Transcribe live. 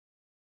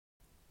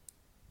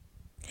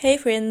Hey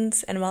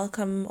friends, and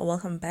welcome or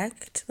welcome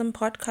back to the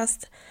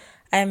podcast.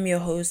 I am your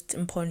host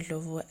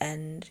Mpondlovu,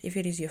 and if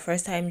it is your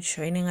first time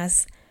joining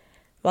us,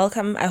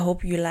 welcome. I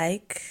hope you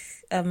like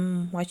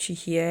what you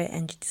hear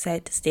and you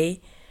decide to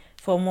stay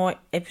for more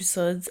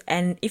episodes.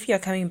 And if you're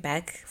coming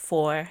back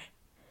for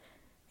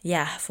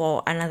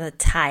another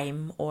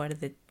time, or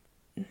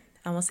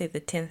I won't say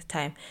the 10th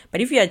time,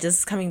 but if you are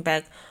just coming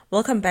back,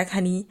 welcome back,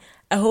 honey.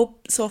 I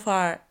hope so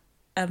far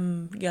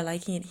you're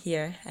liking it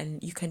here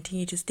and you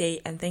continue to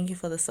stay, and thank you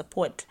for the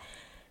support.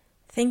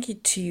 Thank you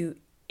to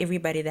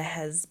everybody that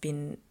has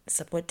been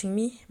supporting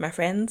me, my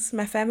friends,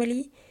 my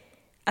family.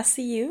 I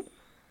see you.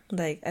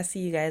 I see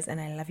you guys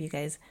and I love you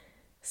guys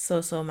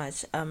so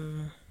much.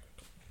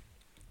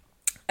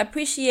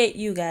 Appreciate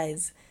you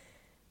guys.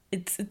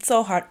 It's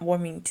so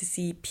heartwarming to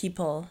see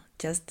people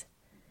just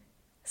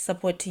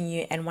supporting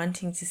you and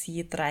wanting to see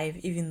you thrive,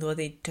 even though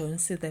they don't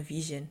see the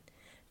vision,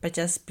 but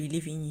just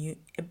believing you.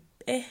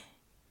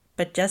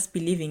 But just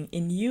believing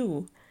in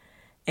you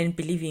and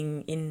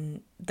believing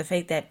in the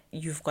fact that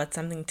you've got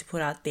something to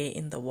put out there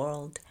in the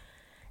world,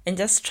 and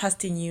just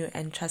trusting you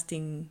and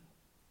trusting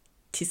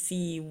to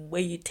see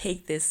where you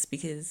take this,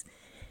 because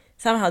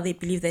somehow they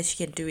believe that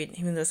you can do it,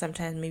 even though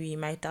sometimes maybe you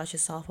might doubt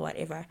yourself or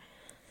whatever.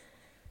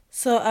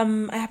 So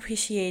I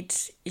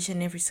appreciate each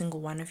and every single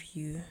one of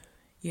you,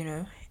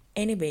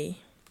 Anyway,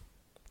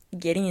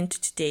 getting into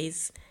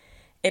today's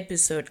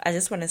episode, I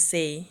just want to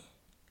say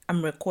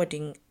I'm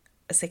recording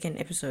a second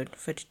episode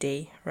for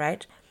today,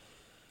 right?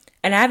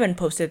 And I haven't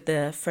posted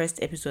the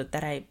first episode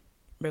that I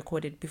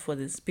recorded before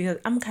this because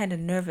I'm kind of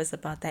nervous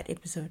about that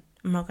episode.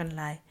 I'm not gonna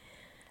lie.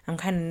 I'm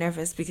kind of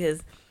nervous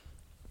because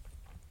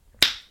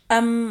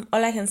all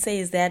I can say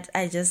is that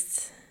I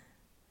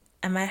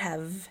might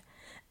have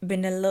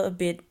been a little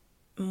bit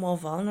more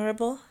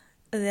vulnerable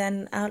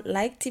than I'd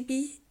like to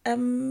be.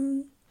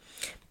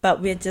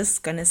 But we're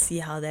just gonna see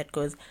how that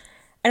goes.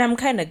 And I'm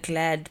kind of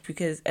glad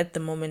because at the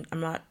moment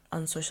I'm not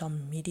on social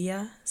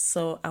media,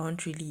 so I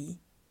won't really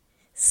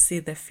see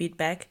the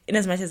feedback in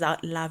as much as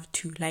I'd love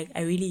to.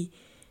 I really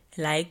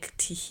like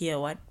to hear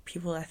what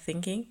people are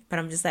thinking, but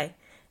I'm just like,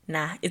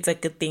 nah, it's a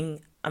good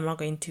thing. I'm not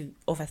going to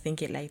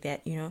overthink it like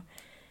that,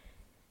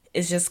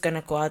 It's just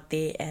gonna go out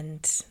there,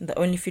 and the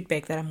only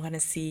feedback that I'm gonna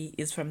see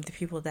is from the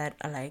people that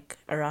are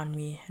around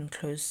me and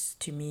close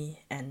to me,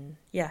 and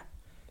yeah.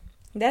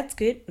 That's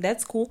good.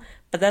 That's cool.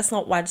 But that's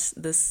not what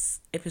this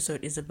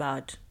episode is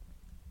about.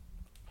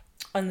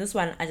 On this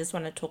one, I just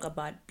want to talk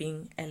about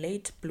being a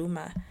late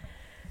bloomer,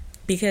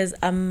 because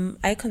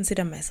I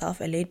consider myself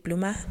a late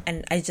bloomer,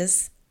 and I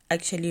just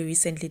actually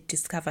recently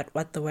discovered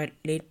what the word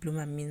late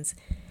bloomer means.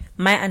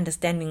 My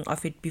understanding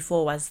of it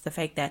before was the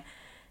fact that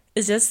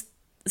it's just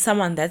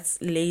someone that's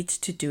late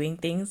to doing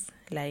things.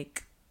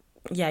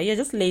 You're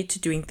just late to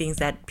doing things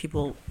that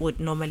people would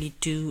normally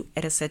do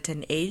at a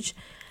certain age.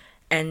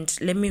 And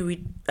let me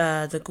read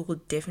the Google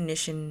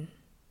definition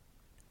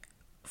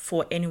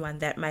for anyone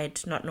that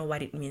might not know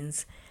what it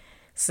means,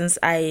 since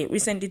I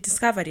recently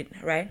discovered it,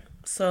 right?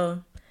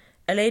 So,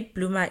 a late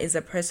bloomer is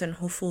a person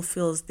who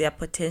fulfills their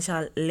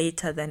potential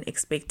later than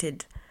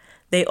expected.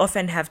 They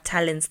often have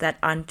talents that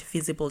aren't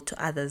visible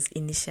to others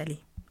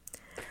initially.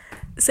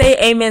 Say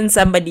amen,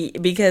 somebody,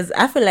 because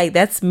I feel like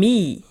that's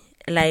me.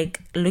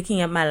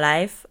 Looking at my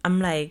life, I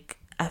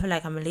feel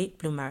like I'm a late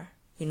bloomer.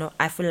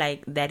 I feel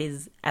like that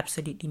is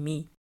absolutely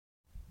me.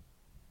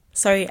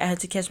 Sorry, I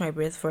had to catch my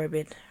breath for a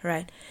bit,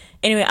 right?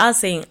 Anyway, I was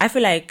saying, I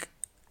feel like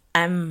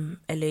I'm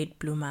a late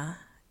bloomer,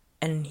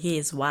 and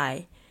here's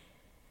why.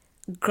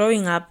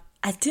 Growing up,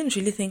 I didn't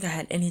really think I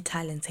had any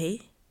talent,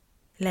 hey?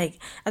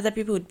 Other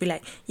people would be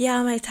like,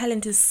 yeah, my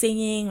talent is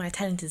singing, my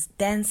talent is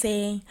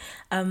dancing,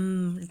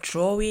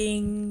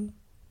 drawing,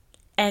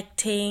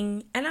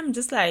 acting, and I'm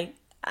just like,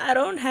 I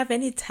don't have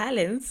any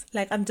talents.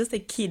 I'm just a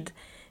kid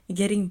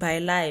getting by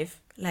life.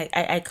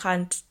 I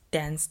can't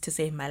dance to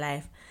save my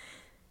life.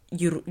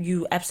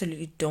 You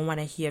absolutely don't want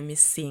to hear me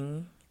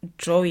sing.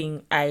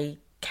 Drawing, I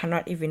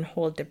cannot even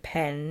hold the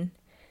pen.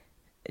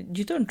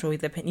 You don't draw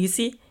with the pen. You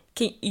see,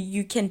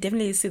 you can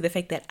definitely see the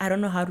fact that I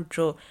don't know how to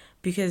draw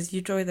because you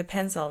draw with a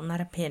pencil,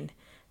 not a pen.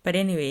 But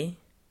anyway,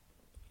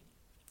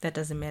 that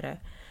doesn't matter.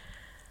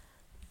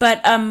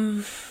 But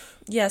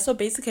so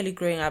basically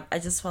growing up, I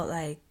just felt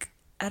like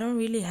I don't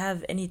really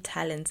have any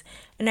talents.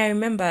 And I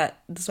remember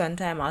this one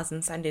time I was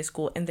in Sunday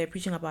school and they're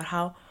preaching about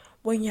how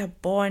when you're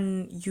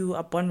born, you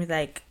are born with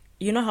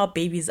how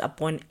babies are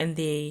born and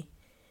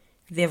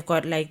they've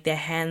got their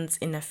hands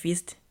in a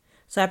fist.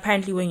 So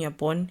apparently when you're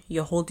born,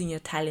 you're holding your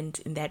talent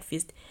in that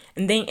fist.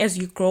 And then as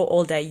you grow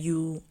older,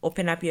 you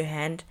open up your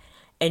hand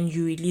and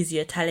you release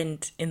your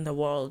talent in the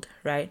world,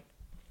 right?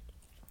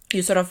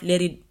 You sort of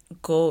let it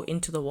go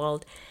into the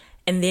world.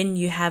 And then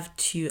you have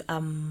to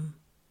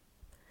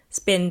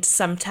spend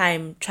some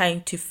time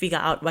trying to figure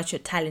out what your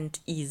talent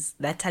is,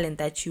 that talent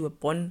that you were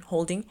born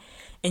holding,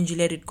 and you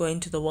let it go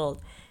into the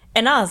world.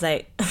 And I was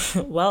like,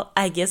 well,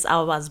 I guess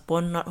I was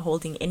born not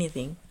holding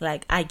anything.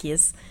 I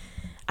guess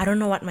I don't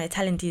know what my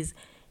talent is.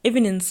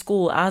 Even in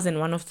school, I wasn't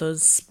one of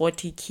those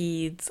sporty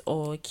kids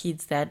or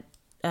kids that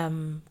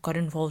got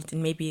involved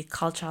in maybe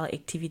cultural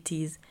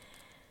activities.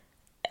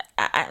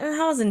 I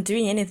wasn't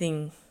doing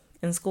anything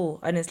in school,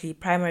 honestly.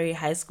 Primary,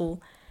 high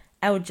school,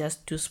 I would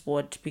just do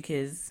sport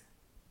because,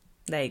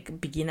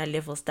 like, beginner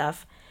level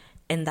stuff,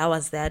 and that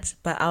was that.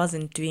 But I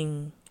wasn't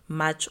doing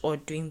much or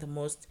doing the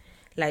most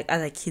like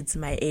other kids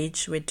my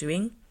age were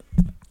doing.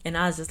 And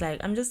I was just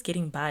like, I'm just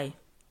getting by.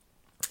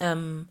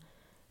 And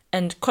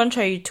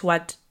contrary to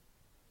what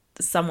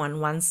someone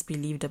once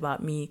believed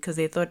about me, because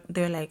they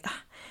were like,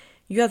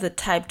 you are the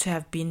type to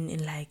have been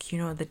in, like,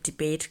 the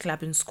debate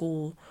club in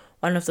school,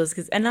 one of those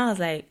kids. And I was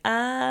like,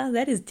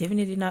 that is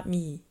definitely not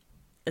me.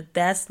 I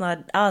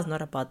was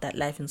not about that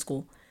life in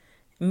school.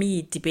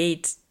 Me,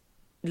 debate,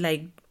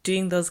 like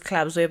doing those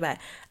clubs whereby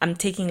I'm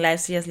taking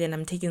life seriously and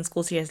I'm taking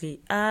school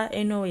seriously.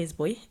 Ain't no ways,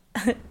 boy.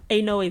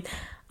 Ain't no ways.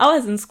 I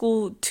was in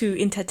school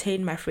to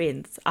entertain my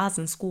friends. I was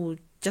in school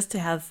just to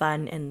have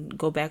fun and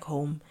go back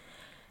home.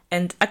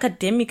 And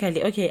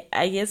academically, okay,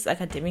 I guess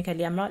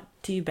academically I'm not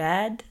too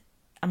bad.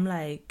 I'm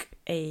like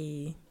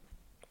I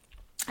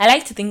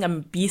like to think I'm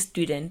a B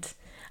student.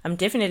 I'm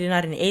definitely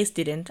not an A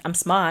student. I'm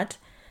smart,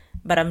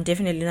 but I'm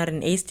definitely not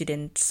an A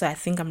student. So I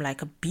think I'm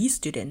like a B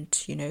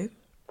student,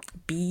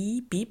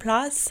 B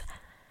plus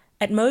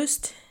at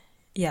most.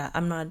 Yeah,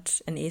 I'm not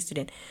an A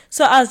student.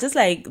 So I was just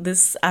like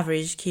this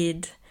average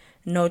kid,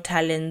 no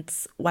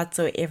talents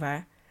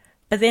whatsoever.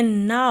 But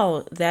then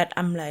now that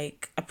I'm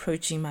like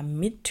approaching my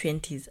mid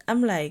 20s,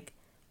 I'm like,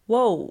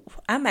 whoa,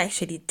 I'm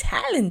actually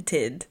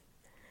talented.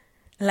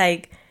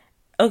 Like,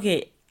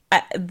 okay,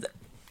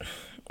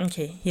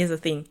 okay, here's the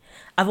thing.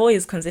 I've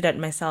always considered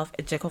myself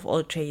a jack of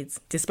all trades,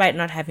 despite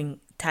not having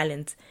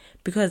talent,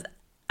 because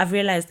I've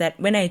realized that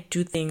when I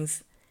do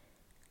things,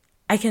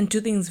 I can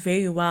do things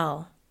very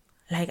well.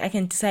 Like, I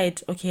can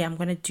decide, okay, I'm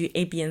going to do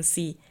A, B, and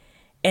C,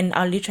 and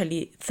I'll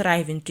literally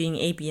thrive in doing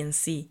A, B, and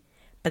C.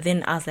 But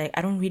then I was like,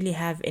 I don't really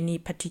have any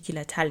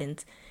particular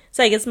talent.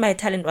 So I guess my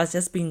talent was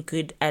just being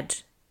good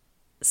at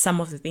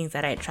some of the things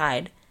that I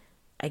tried.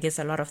 I guess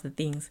a lot of the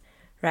things,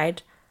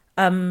 right?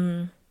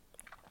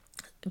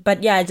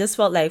 But yeah, I just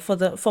felt like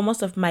for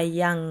most of my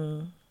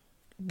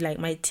like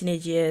my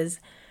teenage years,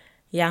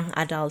 young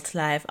adult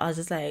life, I was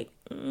just like,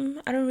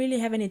 I don't really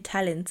have any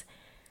talent.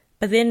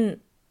 But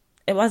then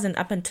it wasn't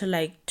up until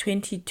like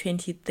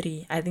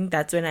 2023. I think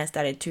that's when I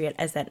started to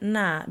realize that,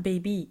 nah,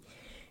 baby,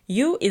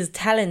 you is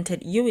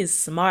talented, you is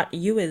smart,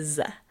 you is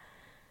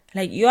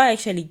like, you are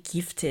actually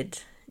gifted.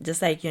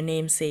 Just like your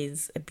name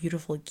says, a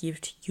beautiful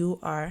gift. You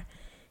are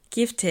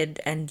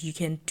gifted and you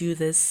can do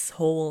this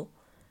whole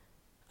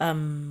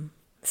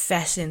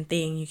fashion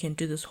thing, you can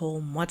do this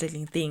whole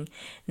modeling thing.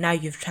 Now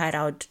you've tried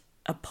out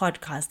a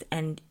podcast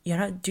and you're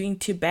not doing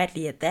too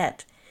badly at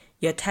that.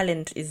 Your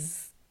talent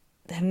is,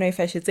 I don't know if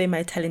I should say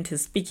my talent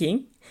is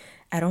speaking.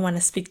 I don't want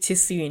to speak too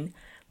soon.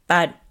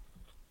 But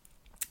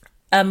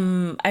I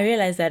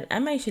realized that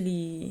I'm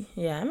actually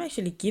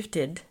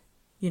gifted.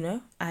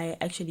 I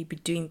actually be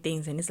doing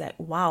things and it's like,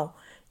 wow,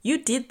 you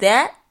did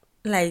that?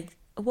 Like,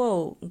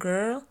 whoa,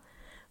 girl.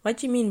 What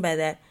do you mean by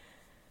that?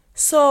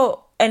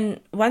 So,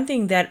 and one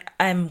thing that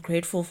I'm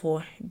grateful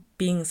for,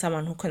 being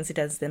someone who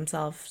considers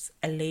themselves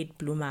a late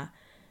bloomer,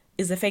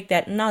 is the fact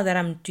that now that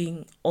I'm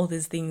doing all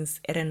these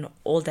things at an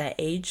older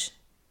age,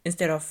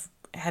 instead of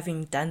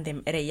having done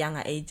them at a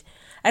younger age,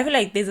 I feel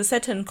like there's a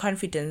certain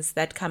confidence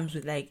that comes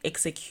with like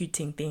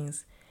executing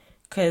things.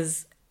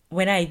 Because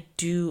when I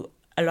do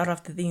a lot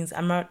of the things,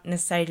 I'm not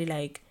necessarily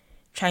like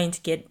trying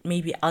to get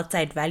maybe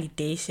outside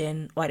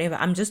validation, whatever.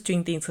 I'm just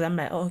doing things because I'm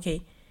like, oh,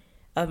 okay,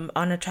 I want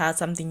to try out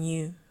something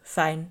new.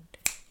 Fine,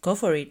 go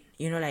for it.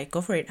 Like,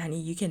 go for it, honey.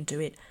 You can do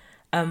it.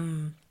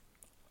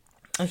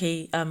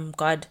 Okay,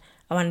 God,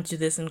 I want to do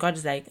this. And God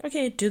is like,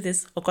 okay, do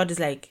this. Or God is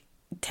like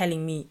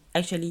telling me,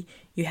 actually,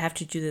 you have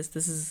to do this.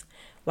 This is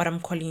what I'm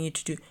calling you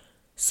to do.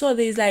 So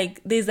there's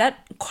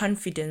that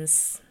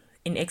confidence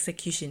in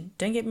execution.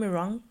 Don't get me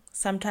wrong.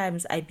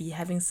 Sometimes I be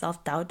having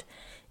self-doubt,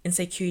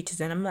 insecurities,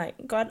 and I'm like,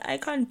 God, I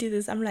can't do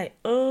this. I'm like,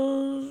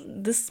 oh,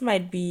 this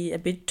might be a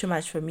bit too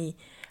much for me.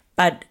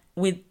 But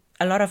with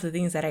a lot of the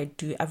things that I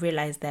do, I've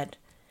realized that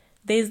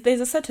there's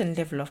a certain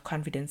level of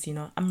confidence,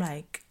 I'm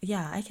like,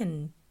 yeah, I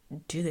can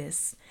do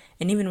this.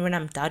 And even when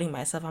I'm doubting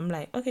myself, I'm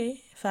like,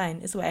 okay,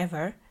 fine, it's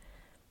whatever.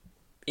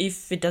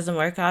 If it doesn't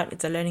work out,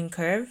 it's a learning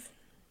curve.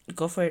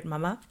 Go for it,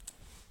 mama.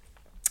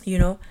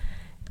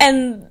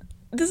 And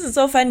this is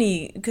so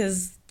funny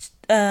because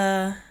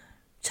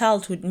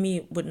childhood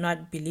me would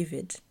not believe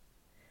it,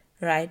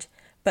 right?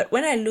 But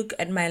when I look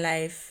at my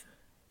life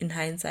in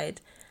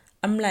hindsight,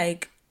 I'm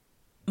like,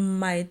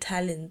 my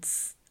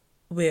talents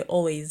were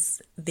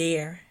always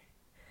there.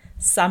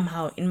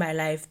 Somehow in my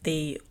life,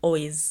 they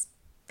always,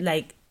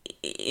 like,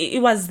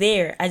 it was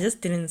there. I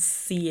just didn't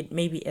see it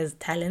maybe as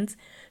talent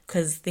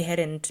because they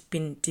hadn't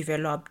been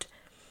developed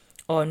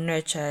or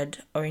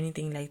nurtured or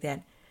anything like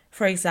that.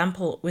 For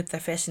example, with the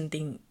fashion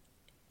thing,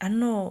 I don't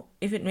know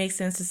if it makes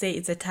sense to say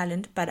it's a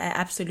talent, but I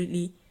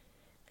absolutely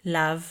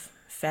love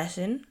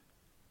fashion.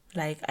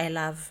 Like, I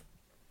love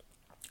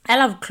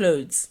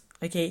clothes,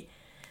 okay?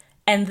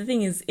 And the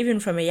thing is, even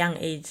from a young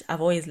age,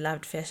 I've always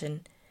loved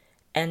fashion.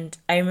 And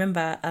I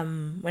remember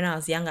when I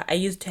was younger, I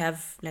used to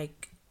have,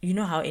 like, you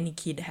know how any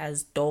kid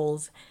has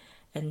dolls,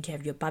 and you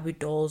have your Barbie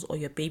dolls or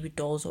your baby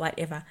dolls or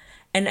whatever.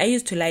 And I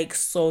used to like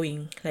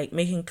sewing, like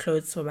making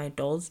clothes for my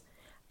dolls.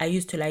 I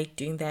used to like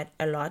doing that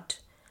a lot.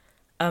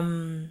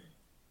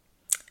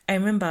 I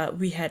remember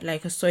we had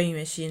like a sewing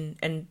machine,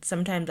 and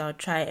sometimes I'll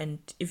try and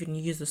even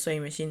use the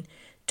sewing machine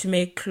to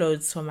make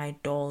clothes for my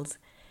dolls.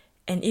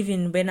 And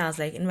even when I was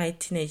like in my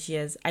teenage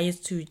years, I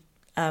used to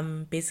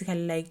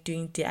basically like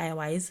doing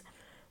DIYs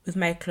with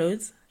my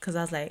clothes, because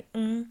I was like,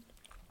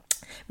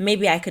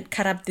 maybe I could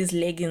cut up these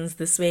leggings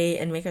this way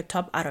and make a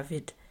top out of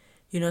it.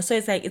 So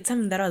it's like it's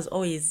something that was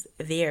always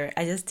there.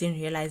 I just didn't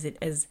realize it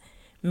as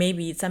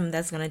maybe it's something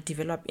that's gonna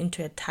develop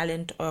into a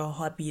talent or a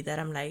hobby that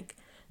I'm like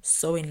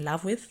so in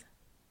love with,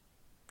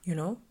 you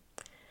know?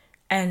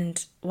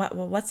 And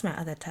what's my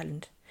other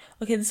talent?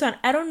 Okay, this one,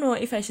 I don't know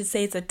if I should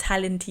say it's a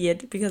talent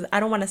yet, because I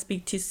don't want to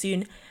speak too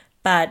soon,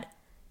 but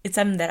it's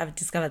something that I've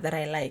discovered that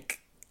I like.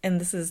 And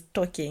this is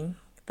talking.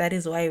 That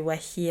is why we're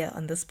here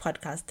on this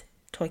podcast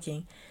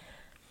talking.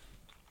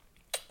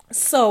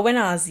 So when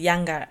I was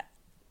younger,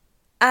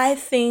 I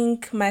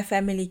think my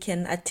family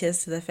can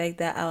attest to the fact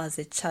that I was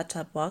a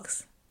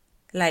chatterbox.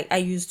 Like, I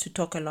used to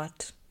talk a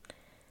lot.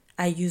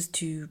 I used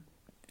to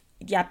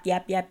yap,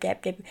 yap, yap,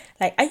 yap, yap.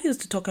 Like, I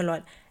used to talk a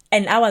lot.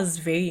 And I was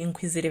very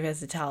inquisitive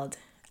as a child.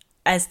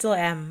 I still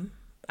am.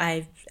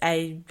 I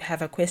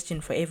have a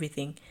question for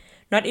everything.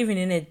 Not even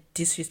in a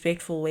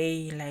disrespectful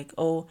way, like,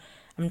 oh,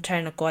 I'm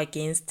trying to go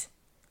against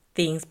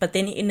things, but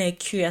then in a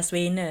curious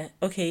way,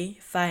 okay,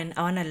 fine,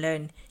 I wanna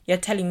learn. You're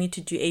telling me to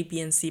do A,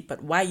 B, and C,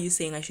 but why are you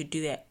saying I should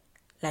do that?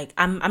 Like,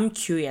 I'm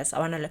curious. I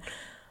wanna learn.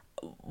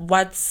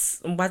 What's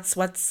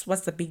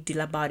the big deal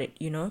about it?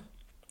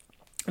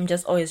 I'm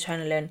just always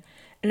trying to learn.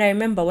 And I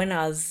remember when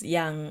I was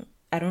young,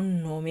 I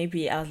don't know,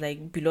 maybe I was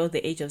like below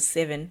the age of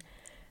 7.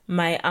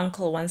 My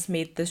uncle once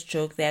made this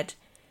joke that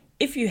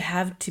if you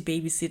have to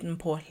babysit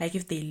Mpo, like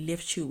if they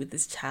left you with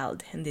this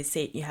child and they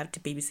say you have to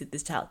babysit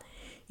this child,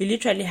 you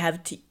literally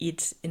have to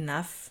eat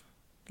enough,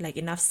 like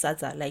enough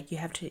sadza. Like you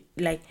have to,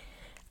 like,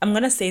 I'm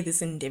gonna say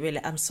this in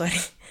Ndebele, I'm sorry.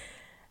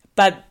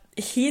 But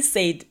he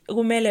said,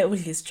 kumele udle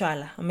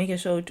isitshwala, make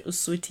sure ukuthi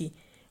usuthi,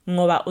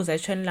 ngoba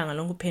uzatshona ilanga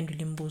lonke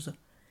uphendula imibuzo.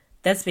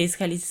 That's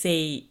basically to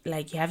say,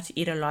 like, you have to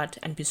eat a lot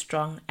and be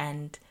strong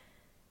and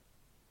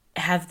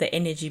have the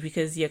energy,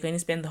 because you're going to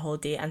spend the whole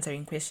day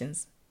answering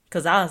questions.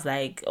 Because I was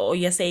like, oh,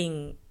 you're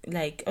saying,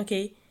 like,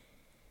 okay,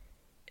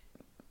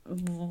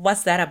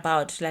 what's that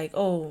about? Like,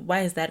 oh,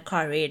 why is that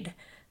car red?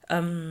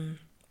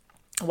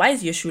 Why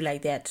is your shoe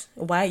like that?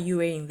 Why are you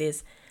wearing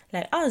this?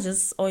 Like, I was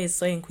just always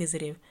so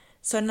inquisitive.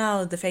 So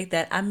now the fact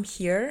that I'm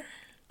here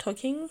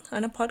talking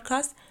on a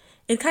podcast,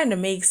 it kind of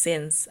makes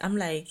sense. I'm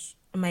like,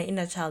 my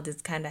inner child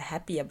is kind of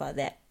happy about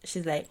that.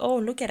 She's like, oh,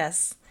 look at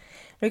us.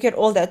 Look at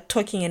all that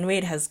talking and where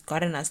it has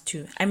gotten us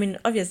to. I mean,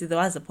 obviously, there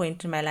was a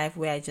point in my life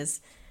where I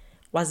just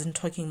wasn't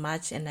talking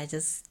much and I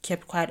just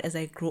kept quiet as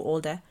I grew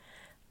older.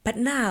 But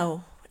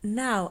now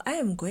I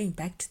am going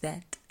back to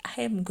that.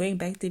 I am going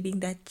back to being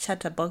that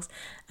chatterbox.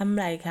 I'm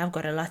like, I've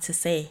got a lot to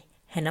say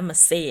and I'm going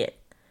to say it.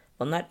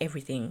 Well, not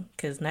everything,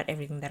 because not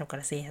everything that I've got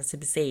to say has to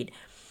be said.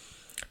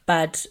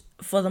 But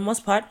for the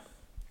most part,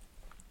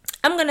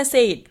 I'm going to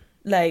say it.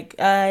 Like,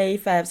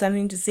 if I have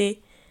something to say,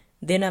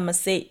 then I'm going to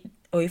say it.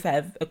 Or if I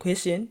have a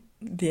question,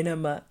 then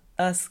I'm going to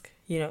ask,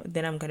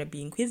 then I'm going to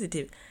be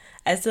inquisitive.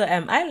 I still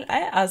am. I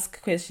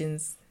ask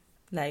questions.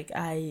 Like,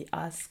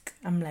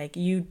 I'm like,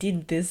 you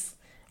did this.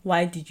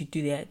 Why did you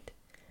do that?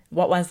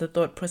 What was the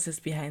thought process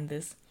behind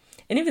this?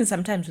 And even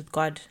sometimes with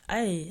God,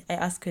 I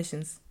ask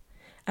questions.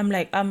 I'm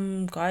like,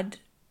 God,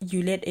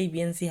 you let A,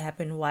 B, and C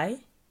happen.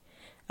 Why?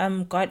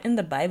 God, in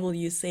the Bible,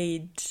 you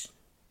said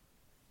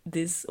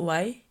this.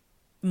 Why?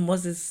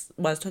 Moses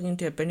was talking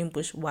to a burning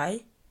bush.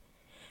 Why?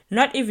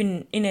 Not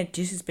even in a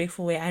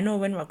disrespectful way. I know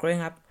when we're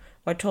growing up,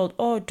 we're told,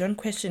 oh, don't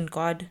question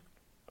God.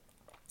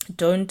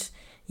 Don't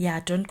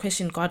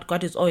question God.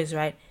 God is always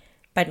right.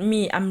 But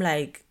me, I'm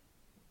like,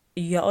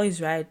 you're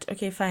always right.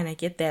 Okay, fine, I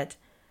get that.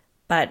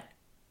 But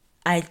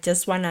I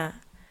just want to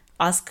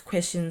ask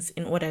questions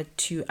in order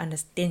to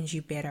understand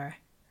you better,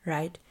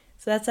 right?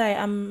 So that's why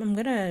I'm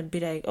going to be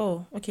like,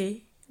 oh,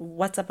 okay,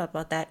 what's up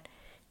about that?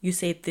 You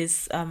said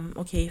this,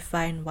 okay,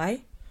 fine,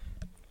 why?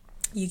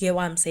 You get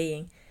what I'm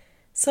saying?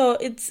 So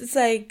it's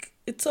like,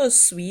 it's so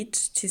sweet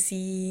to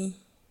see,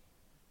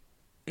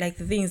 like,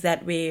 the things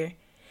that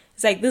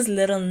it's like these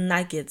little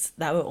nuggets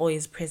that were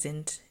always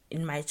present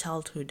in my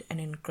childhood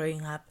and in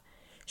growing up,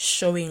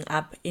 showing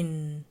up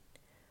in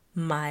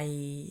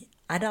my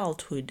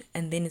adulthood.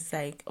 And then it's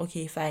like,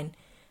 okay, fine,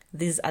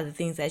 these are the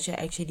things that you're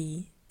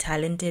actually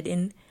talented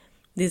in.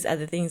 These are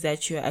the things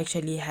that you're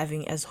actually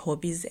having as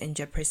hobbies and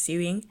you're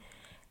pursuing,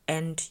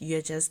 and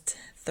you're just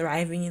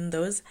thriving in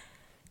those.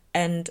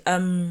 And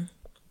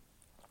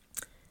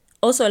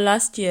also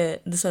last year,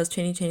 this was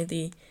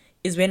 2023,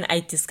 is when I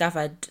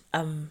discovered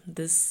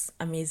this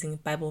amazing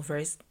Bible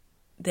verse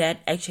that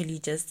actually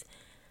just,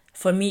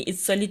 for me, it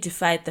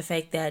solidified the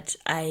fact that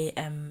I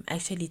am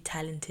actually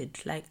talented.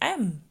 Like,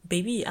 I'm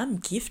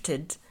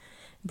gifted.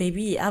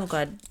 Baby, I've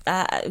got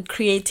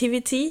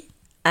creativity.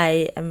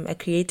 I am a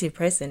creative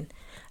person.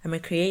 I'm a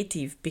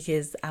creative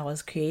because I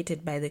was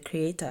created by the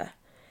creator.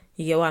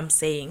 You get what I'm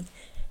saying?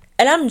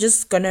 And I'm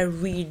just gonna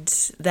read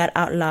that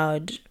out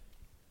loud.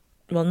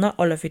 Well, not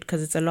all of it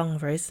because it's a long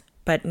verse,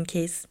 but in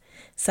case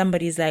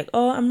somebody's like,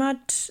 oh, I'm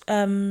not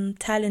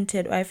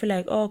talented, or I feel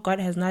like, oh, God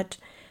has not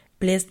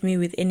blessed me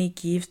with any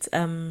gifts.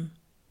 Let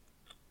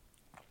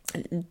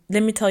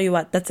me tell you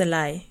what, that's a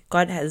lie.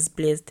 God has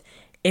blessed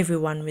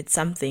everyone with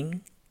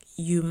something.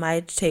 You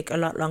might take a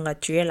lot longer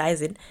to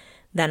realize it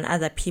than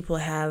other people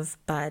have,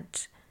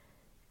 but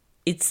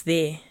it's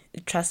there.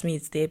 Trust me,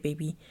 it's there,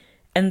 baby.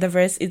 And the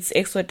verse, it's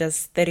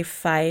Exodus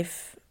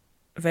 35,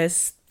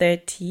 verse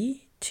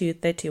 30 to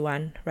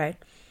 31, right?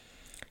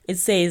 It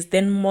says,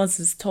 Then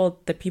Moses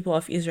told the people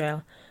of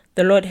Israel,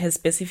 the Lord has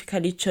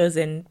specifically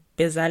chosen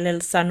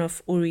Bezalel, son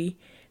of Uri,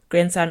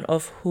 grandson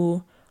of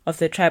Hu, of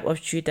the tribe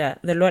of Judah.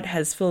 The Lord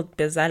has filled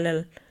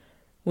Bezalel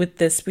with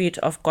the Spirit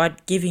of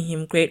God, giving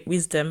him great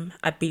wisdom,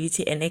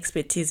 ability, and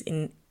expertise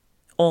in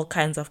all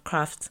kinds of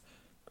crafts.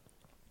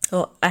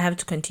 Oh, I have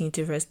to continue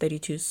to verse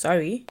 32.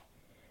 Sorry.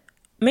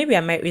 Maybe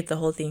I might read the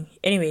whole thing.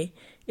 Anyway,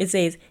 it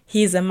says,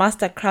 He is a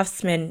master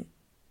craftsman,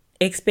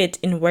 expert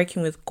in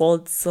working with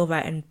gold, silver,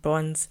 and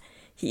bronze.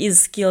 He is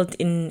skilled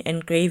in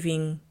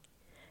engraving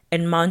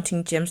and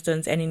mounting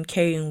gemstones and in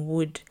carrying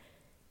wood.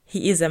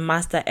 He is a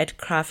master at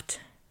craft,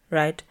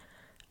 right?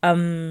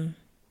 And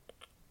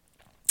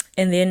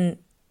then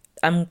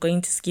I'm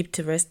going to skip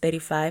to verse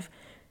 35,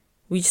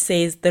 which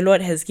says, The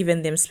Lord has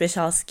given them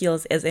special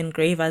skills as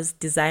engravers,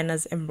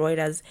 designers,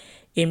 embroiderers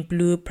in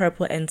blue,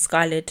 purple, and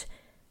scarlet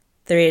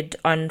thread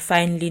on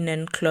fine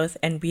linen cloth,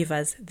 and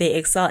weavers. They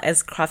excel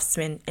as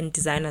craftsmen and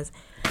designers.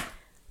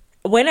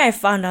 When I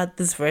found out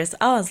this verse,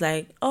 I was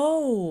like,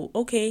 oh,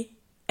 okay.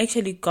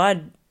 Actually,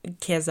 God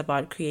cares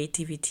about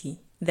creativity.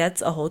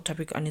 That's a whole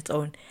topic on its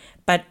own.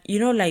 But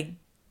like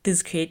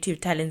these creative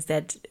talents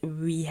that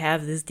we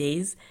have these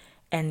days,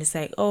 and it's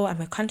like, oh,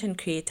 I'm a content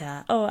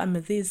creator. Oh, I'm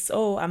a this.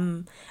 Oh,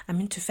 I'm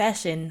into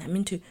fashion.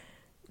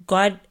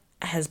 God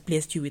has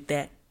blessed you with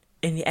that,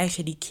 and He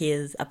actually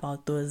cares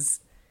about those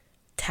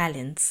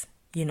talents.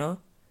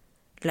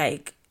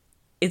 Like,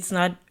 it's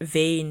not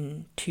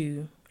vain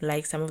to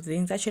like some of the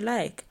things that you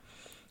like.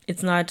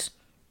 It's not,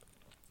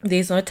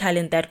 there's no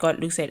talent that God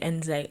looks at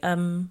and is like,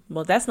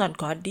 well, that's not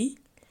godly.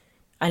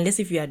 Unless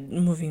if you are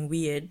moving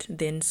weird,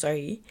 then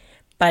sorry.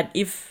 But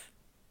if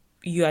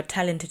you are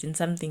talented in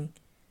something,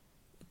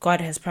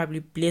 God has probably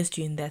blessed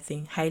you in that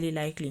thing, highly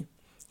likely.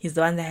 He's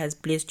the one that has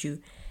blessed you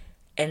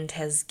and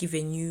has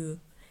given you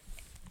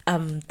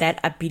that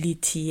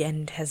ability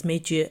and has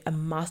made you a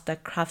master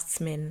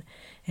craftsman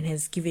and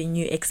has given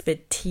you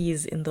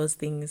expertise in those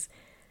things.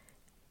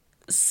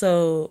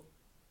 So,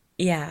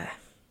 yeah.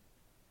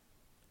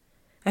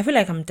 I feel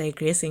like I'm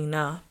digressing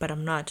now, but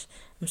I'm not.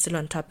 I'm still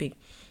on topic.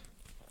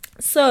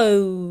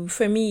 So,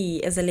 for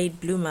me, as a late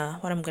bloomer,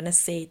 what I'm going to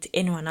say to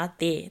anyone out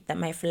there that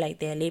might feel like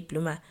they're a late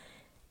bloomer,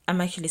 I'm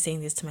actually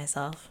saying this to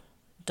myself,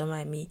 don't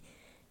mind me,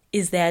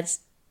 is that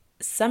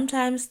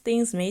sometimes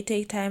things may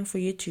take time for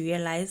you to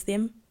realize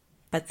them,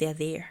 but they're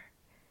there,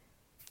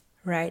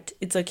 right?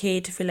 It's okay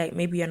to feel like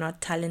maybe you're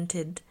not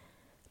talented,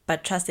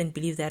 but trust and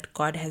believe that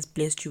God has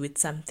blessed you with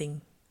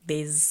something.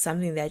 There's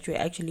something that you're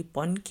actually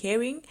born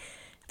carrying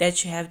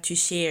that you have to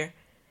share.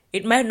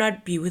 It might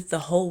not be with the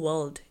whole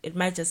world. It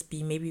might just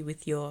be maybe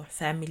with your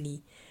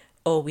family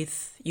or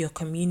with your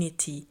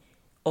community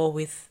or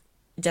with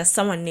just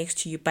someone next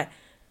to you. But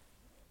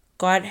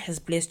God has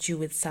blessed you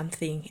with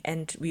something,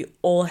 and we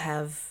all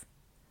have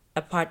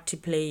a part to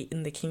play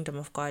in the kingdom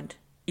of God,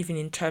 even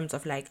in terms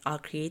of like our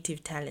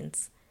creative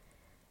talents.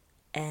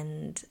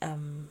 And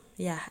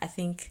I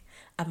think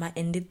I might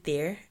end it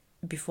there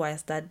before I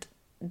start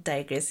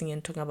digressing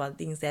and talking about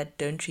things that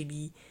don't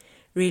really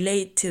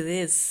relate to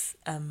this.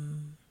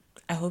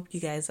 I hope you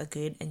guys are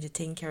good and you're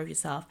taking care of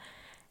yourself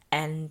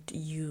and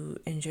you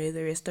enjoy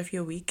the rest of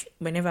your week.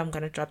 Whenever I'm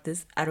gonna drop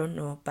this, I don't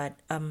know, but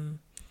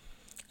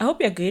I hope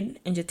you're good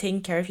and you're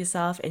taking care of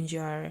yourself and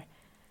you're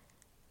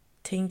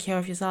taking care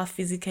of yourself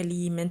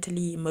physically,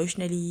 mentally,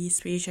 emotionally,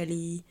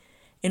 spiritually,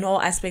 in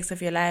all aspects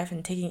of your life,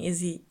 and taking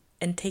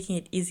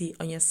it easy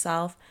on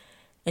yourself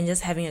and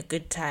just having a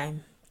good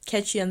time.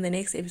 Catch you on the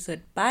next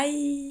episode.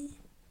 Bye.